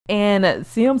And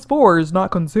Sims 4 is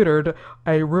not considered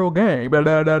a real game. Blah,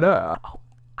 blah, blah, blah. Oh,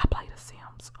 I play The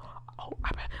Sims. Oh,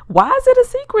 why is it a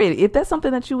secret? If that's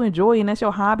something that you enjoy and that's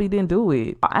your hobby, then do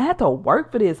it. I had to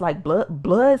work for this, like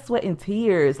blood, sweat, and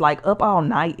tears, like up all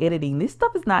night editing. This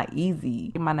stuff is not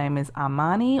easy. My name is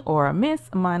Amani, or Miss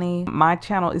Amani. My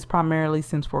channel is primarily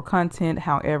Sims 4 content.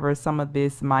 However, some of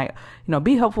this might,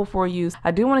 be helpful for you.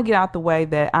 I do want to get out the way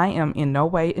that I am in no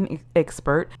way an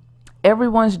expert.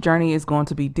 Everyone's journey is going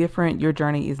to be different. Your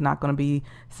journey is not going to be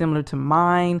similar to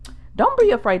mine. Don't be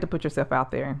afraid to put yourself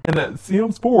out there. And that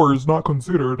Sims 4 is not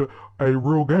considered a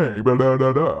real game. Blah, blah,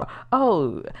 blah, blah.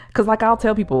 Oh, because like I'll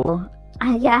tell people.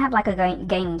 Yeah, I have like a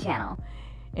gaming channel.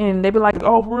 And they be like,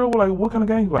 oh, for real? Like, what kind of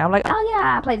game? I'm like, oh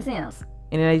yeah, I play The Sims.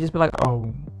 And then they just be like,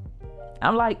 oh.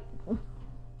 I'm like,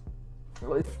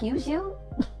 excuse you?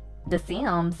 The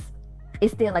Sims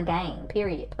is still a game,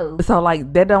 period. Pooh. So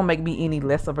like, that don't make me any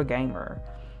less of a gamer.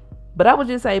 But I would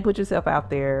just say, put yourself out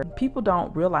there. People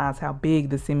don't realize how big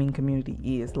the simming community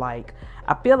is. Like,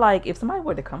 I feel like if somebody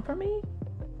were to come for me,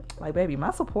 like, baby,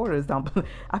 my supporters don't,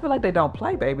 I feel like they don't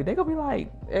play, baby. They gonna be like,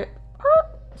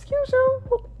 excuse you?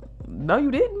 No,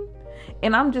 you didn't.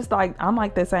 And I'm just like, I'm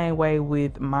like the same way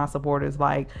with my supporters.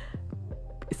 Like,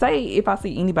 say if I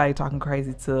see anybody talking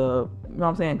crazy to, you know what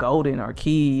I'm saying, Golden or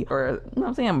Key or, you know what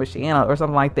I'm saying, Michelle or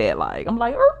something like that. Like, I'm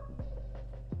like,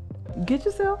 get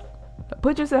yourself.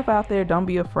 Put yourself out there. Don't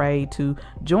be afraid to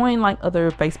join like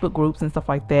other Facebook groups and stuff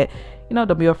like that.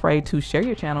 Don't be afraid to share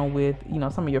your channel with,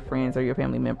 some of your friends or your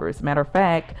family members. Matter of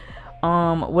fact,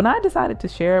 when I decided to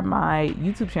share my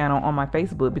YouTube channel on my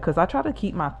Facebook, because I try to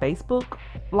keep my Facebook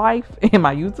life and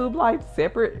my YouTube life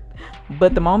separate.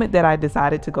 But the moment that I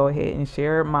decided to go ahead and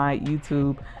share my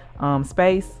YouTube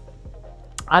space,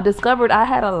 I discovered I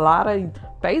had a lot of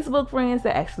Facebook friends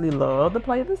that actually love to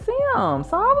play The Sims.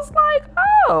 So I was like,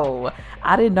 oh,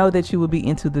 I didn't know that you would be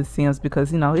into The Sims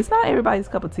because, it's not everybody's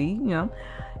cup of tea,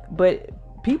 but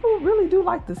people really do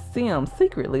like The Sims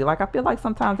secretly. Like, I feel like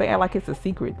sometimes they act like it's a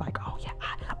secret. Like, oh yeah,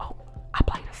 I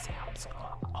play The Sims.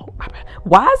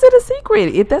 Why is it a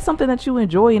secret? If that's something that you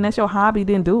enjoy and that's your hobby,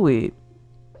 then do it.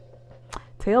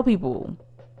 Tell people.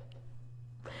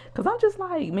 Because I'm just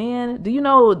like, man, do you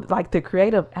know, like, the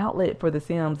creative outlet for The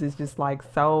Sims is just like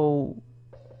so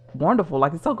wonderful.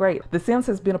 Like, it's so great. The Sims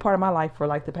has been a part of my life for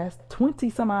like the past 20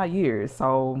 some odd years.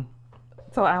 So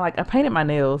I painted my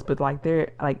nails, but like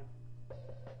they're like,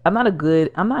 I'm not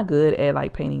good at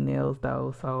like painting nails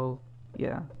though. So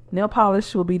yeah, nail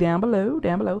polish will be down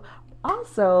below.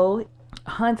 Also,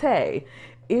 Hunte,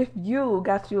 if you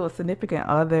got you a significant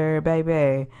other,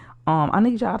 baby, I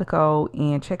need y'all to go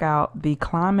and check out the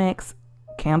Climax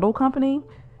Candle Company.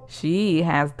 She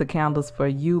has the candles for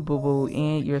you, boo-boo,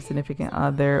 and your significant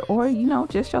other, or,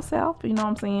 just yourself. You know what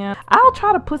I'm saying? I'll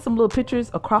try to put some little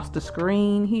pictures across the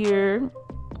screen here.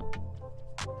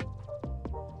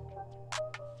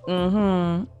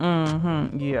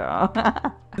 Yeah.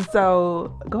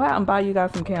 So go out and buy you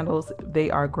guys some candles. They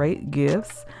are great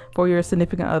gifts for your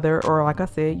significant other, or like I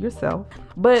said, yourself.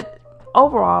 But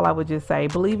overall, I would just say,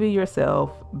 believe in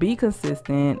yourself, be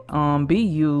consistent, be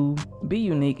you, be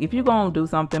unique. If you're gonna do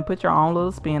something, put your own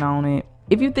little spin on it.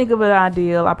 If you think of an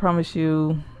ideal, I promise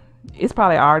you it's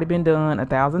probably already been done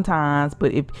 1,000 times,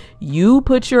 but if you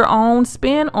put your own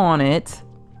spin on it,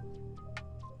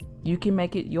 you can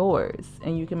make it yours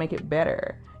and you can make it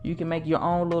better. You can make your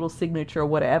own little signature,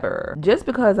 whatever. Just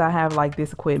because I have like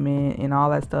this equipment and all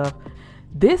that stuff,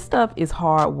 this stuff is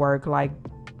hard work. Like,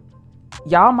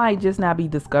 y'all might just not be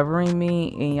discovering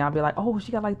me and y'all be like, oh,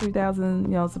 she got like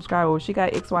 3,000 subscribers, she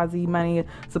got XYZ many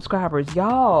subscribers.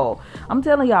 Y'all, I'm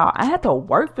telling y'all, I had to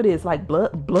work for this, like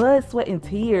blood, sweat, and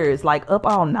tears, like up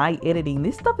all night editing.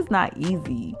 This stuff is not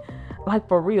easy, like,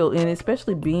 for real. And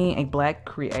especially being a Black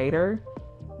creator,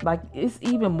 like, it's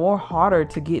even more harder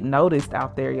to get noticed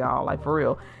out there, y'all. Like, for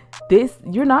real,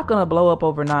 you're not gonna blow up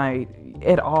overnight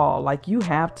at all. Like, you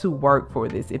have to work for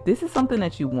this. If this is something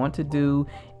that you want to do,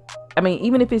 I mean,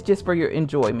 even if it's just for your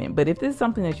enjoyment, but if this is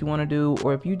something that you want to do,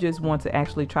 or if you just want to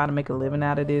actually try to make a living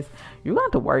out of this, you're going to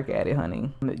have to work at it,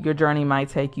 honey. Your journey might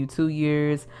take you 2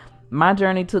 years. My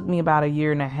journey took me about 1.5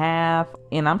 years,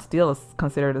 and I'm still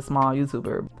considered a small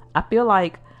YouTuber. I feel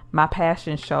like my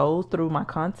passion shows through my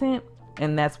content,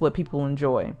 and that's what people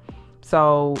enjoy.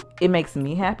 So it makes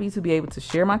me happy to be able to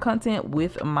share my content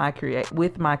with my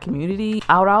community.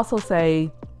 I would also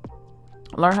say,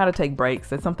 learn how to take breaks.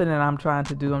 That's something that I'm trying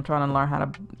to do. I'm trying to learn how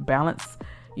to balance,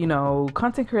 you know,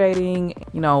 content creating,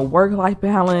 you know, work-life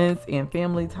balance and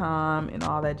family time and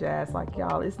all that jazz. Like,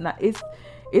 y'all,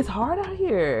 it's hard out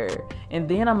here. And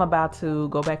then I'm about to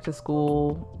go back to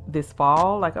school this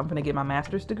fall. Like, I'm gonna get my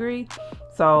master's degree.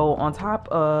 So on top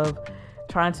of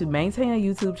trying to maintain a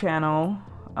YouTube channel,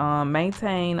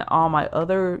 maintain all my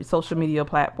other social media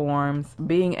platforms,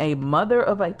 being a mother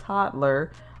of a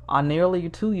toddler, a nearly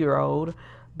 2-year-old,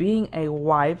 being a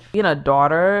wife, being a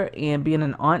daughter, and being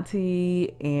an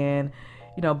auntie, and,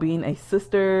 you know, being a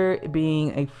sister,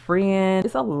 being a friend.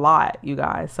 It's a lot, you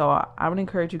guys. So I would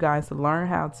encourage you guys to learn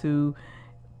how to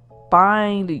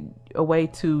find a way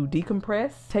to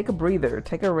decompress, take a breather,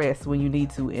 take a rest when you need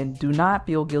to, and do not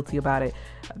feel guilty about it.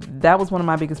 That was one of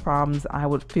my biggest problems. I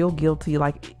would feel guilty,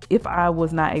 like if I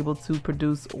was not able to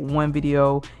produce one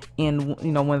video in,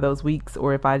 you know, one of those weeks,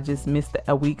 or if I just missed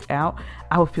a week out,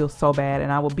 I would feel so bad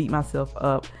and I would beat myself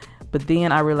up. But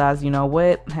then I realized, you know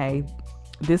what, hey,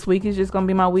 this week is just gonna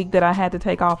be my week that I had to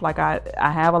take off. Like, I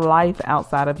have a life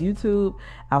outside of YouTube,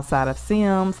 outside of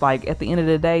Sims. Like, at the end of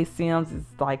the day, Sims is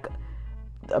like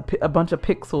a bunch of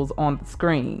pixels on the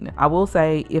screen. I will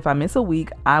say, if I miss a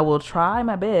week, I will try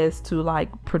my best to like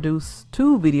produce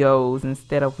 2 videos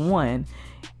instead of 1.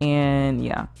 And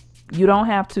yeah, you don't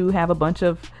have to have a bunch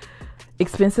of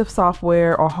expensive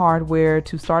software or hardware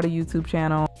to start a YouTube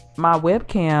channel. My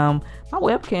webcam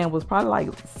was probably like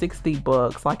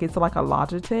 $60. Like, it's like a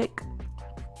Logitech,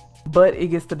 but it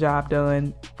gets the job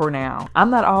done for now. I'm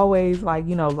not always like,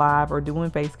 you know, live or doing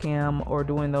face cam or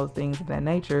doing those things of that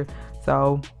nature.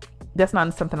 So that's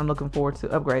not something I'm looking forward to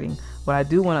upgrading. What I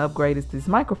do want to upgrade is this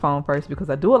microphone first, because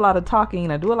I do a lot of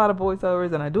talking, I do a lot of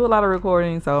voiceovers, and I do a lot of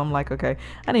recording. So I'm like, okay,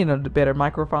 I need a better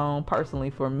microphone personally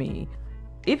for me.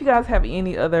 If you guys have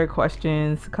any other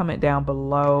questions, comment down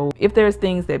below. If there's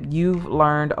things that you've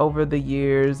learned over the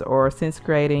years or since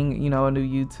creating, you know, a new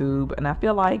YouTube, and I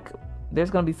feel like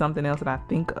there's gonna be something else that I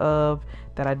think of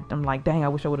that I'm like, dang, I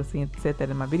wish I would have said that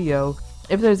in my video.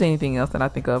 If there's anything else that I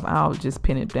think of, I'll just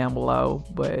pin it down below.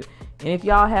 And if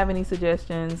y'all have any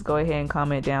suggestions, go ahead and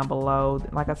comment down below.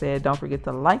 Like I said, don't forget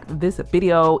to like this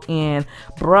video. And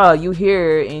bruh, you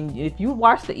here, and if you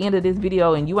watch the end of this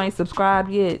video and you ain't subscribed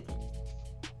yet,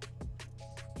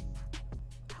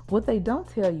 what they don't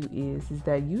tell you is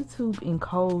that YouTube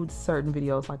encodes certain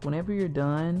videos. Like, whenever you're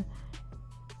done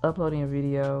uploading a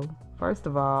video, first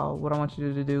of all, what I want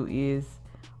you to do is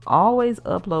always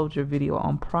upload your video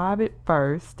on private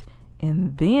first,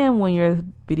 and then when your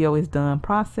video is done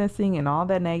processing and all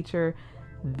that nature,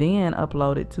 then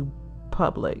upload it to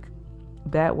public.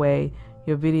 That way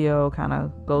your video kind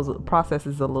of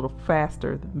processes a little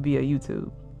faster via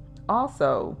YouTube.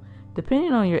 Also,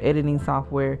 depending on your editing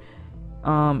software,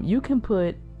 you can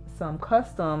put some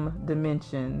custom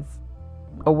dimensions.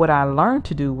 Or what I learned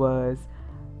to do was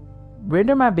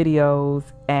render my videos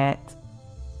at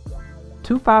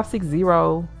 2560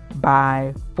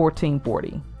 by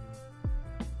 1440,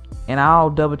 and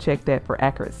I'll double check that for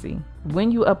accuracy.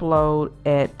 When you upload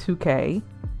at 2K,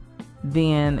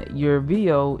 then your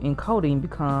video encoding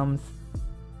becomes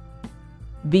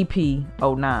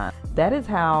VP09. That is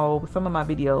how some of my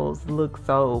videos look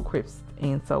so crisp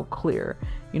and so clear,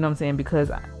 you know what I'm saying,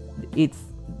 because it's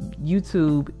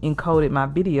YouTube encoded my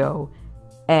video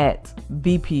at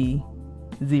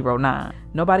VP09.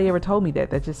 Nobody ever told me that.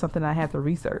 That's just something I had to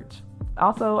research.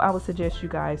 Also, I would suggest you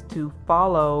guys to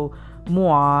follow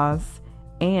Moaz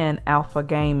and Alpha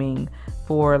Gaming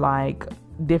for like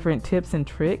different tips and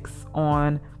tricks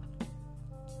on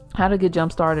how to get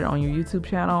jump started on your YouTube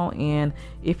channel. And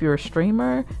if you're a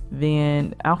streamer,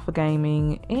 then Alpha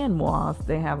Gaming and Moaz,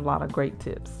 they have a lot of great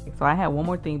tips. So I had one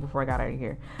more thing before I got out of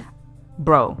here.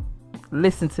 Bro,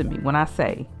 listen to me when I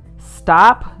say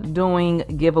stop doing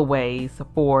giveaways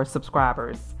for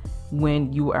subscribers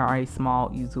when you are a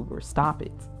small YouTuber. Stop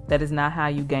it. That is not how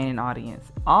you gain an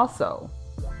audience. Also,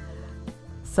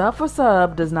 sub for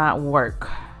sub does not work.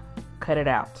 Cut it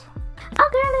out. Oh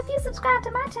girl, if you subscribe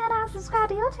to my channel, I'll subscribe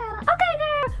to your channel. Okay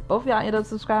girl. Both of y'all end up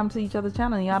subscribing to each other's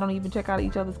channel and y'all don't even check out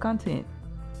each other's content.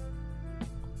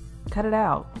 Cut it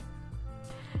out.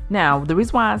 Now, the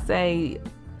reason why I say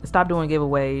stop doing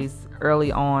giveaways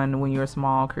early on when you're a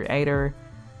small creator,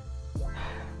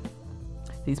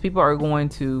 these people are going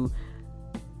to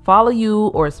follow you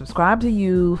or subscribe to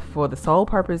you for the sole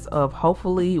purpose of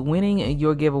hopefully winning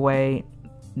your giveaway,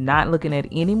 not looking at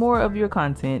any more of your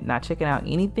content, not checking out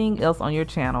anything else on your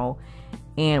channel.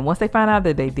 And once they find out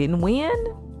that they didn't win,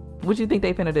 what you think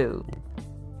they finna do?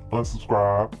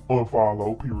 Unsubscribe,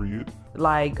 unfollow, period.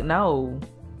 Like, no.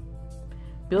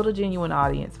 Build a genuine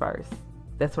audience first.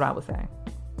 That's what I would say.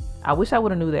 I wish I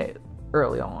would have knew that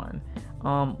early on.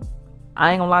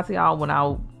 I ain't gonna lie to y'all,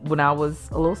 when I was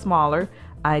a little smaller,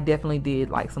 I definitely did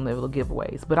like some little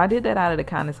giveaways, but I did that out of the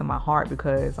kindness of my heart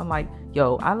because I'm like,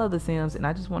 yo, I love The Sims and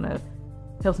I just want to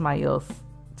help somebody else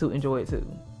to enjoy it too,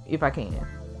 if I can.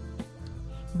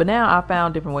 But now I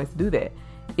found different ways to do that.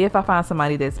 If I find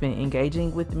somebody that's been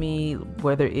engaging with me,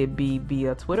 whether it be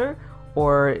via Twitter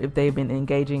or if they've been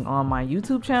engaging on my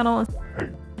YouTube channel. Hey,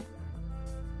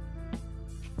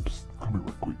 psst, come here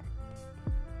real quick.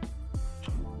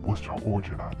 What's your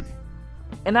origin ID?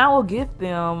 And I will gift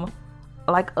them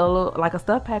like a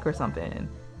stuff pack or something.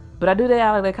 But I do that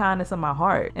out of the kindness of my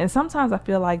heart. And sometimes I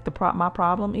feel like my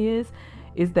problem is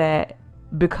that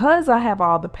because I have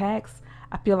all the packs,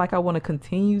 I feel like I want to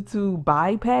continue to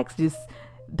buy packs. Just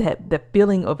that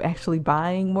feeling of actually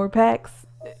buying more packs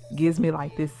gives me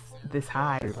like this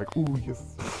high. Like, ooh,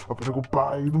 yes, I'm gonna go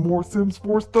buy more Sims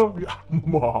 4 stuff. Yeah.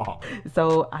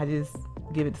 So I just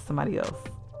give it to somebody else.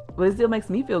 But it still makes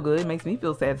me feel good. It makes me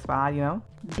feel satisfied, you know?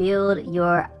 Build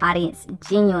your audience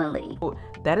genuinely.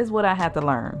 That is what I had to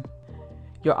learn.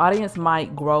 Your audience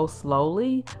might grow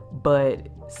slowly, but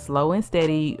slow and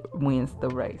steady wins the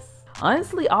race.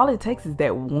 Honestly, all it takes is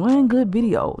that one good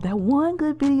video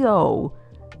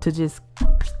to just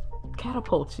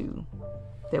catapult you.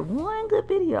 That one good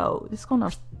video is gonna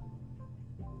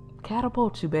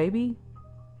catapult you, baby.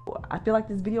 I feel like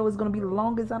this video is gonna be the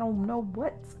longest, I don't know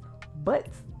what, but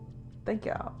thank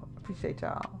y'all. Appreciate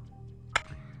y'all.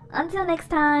 Until next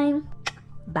time,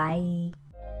 bye.